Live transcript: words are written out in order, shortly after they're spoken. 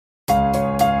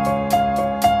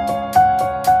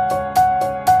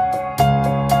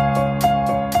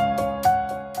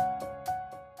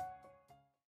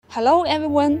Hello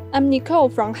everyone, I'm Nicole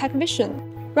from Hackvision.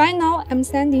 Right now, I'm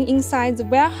standing inside the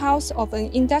warehouse of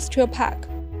an industrial park.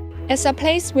 It's a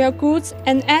place where goods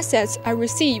and assets are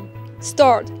received,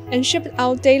 stored, and shipped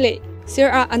out daily.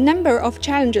 There are a number of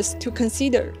challenges to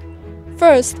consider.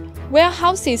 First,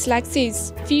 warehouses like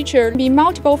these feature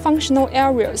multiple functional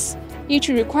areas, each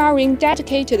requiring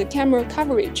dedicated camera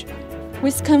coverage.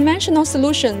 With conventional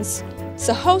solutions,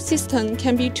 the whole system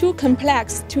can be too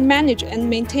complex to manage and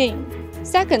maintain.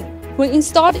 Second, when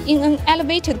installed in an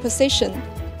elevated position,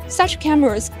 such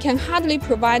cameras can hardly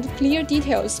provide clear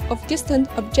details of distant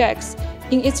objects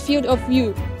in its field of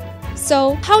view.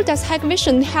 So, how does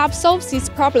Hackvision help solve these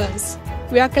problems?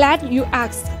 We are glad you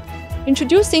asked.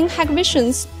 Introducing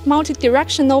Hackvision's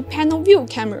Multidirectional PanoVu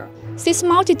Camera. This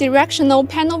Multidirectional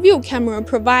PanoVu Camera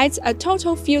provides a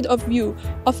total field of view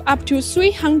of up to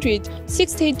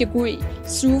 360 degrees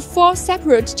through 4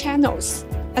 separate channels.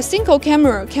 A single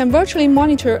camera can virtually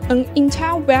monitor an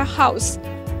entire warehouse,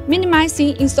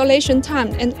 minimizing installation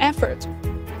time and effort.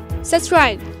 That's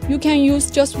right, you can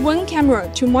use just one camera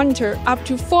to monitor up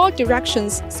to 4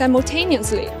 directions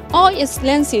simultaneously. All its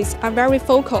lenses are very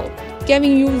focal,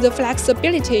 giving you the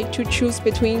flexibility to choose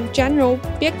between general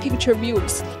big-picture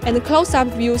views and close-up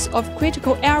views of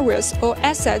critical areas or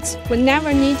assets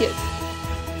whenever needed.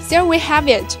 There we have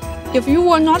it. If you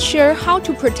were not sure how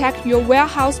to protect your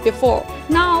warehouse before,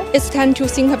 now it's time to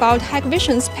think about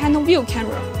Hackvision's PanoVu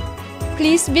camera.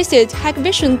 Please visit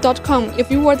hackvision.com if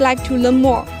you would like to learn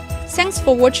more. Thanks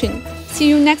for watching. See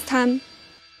you next time.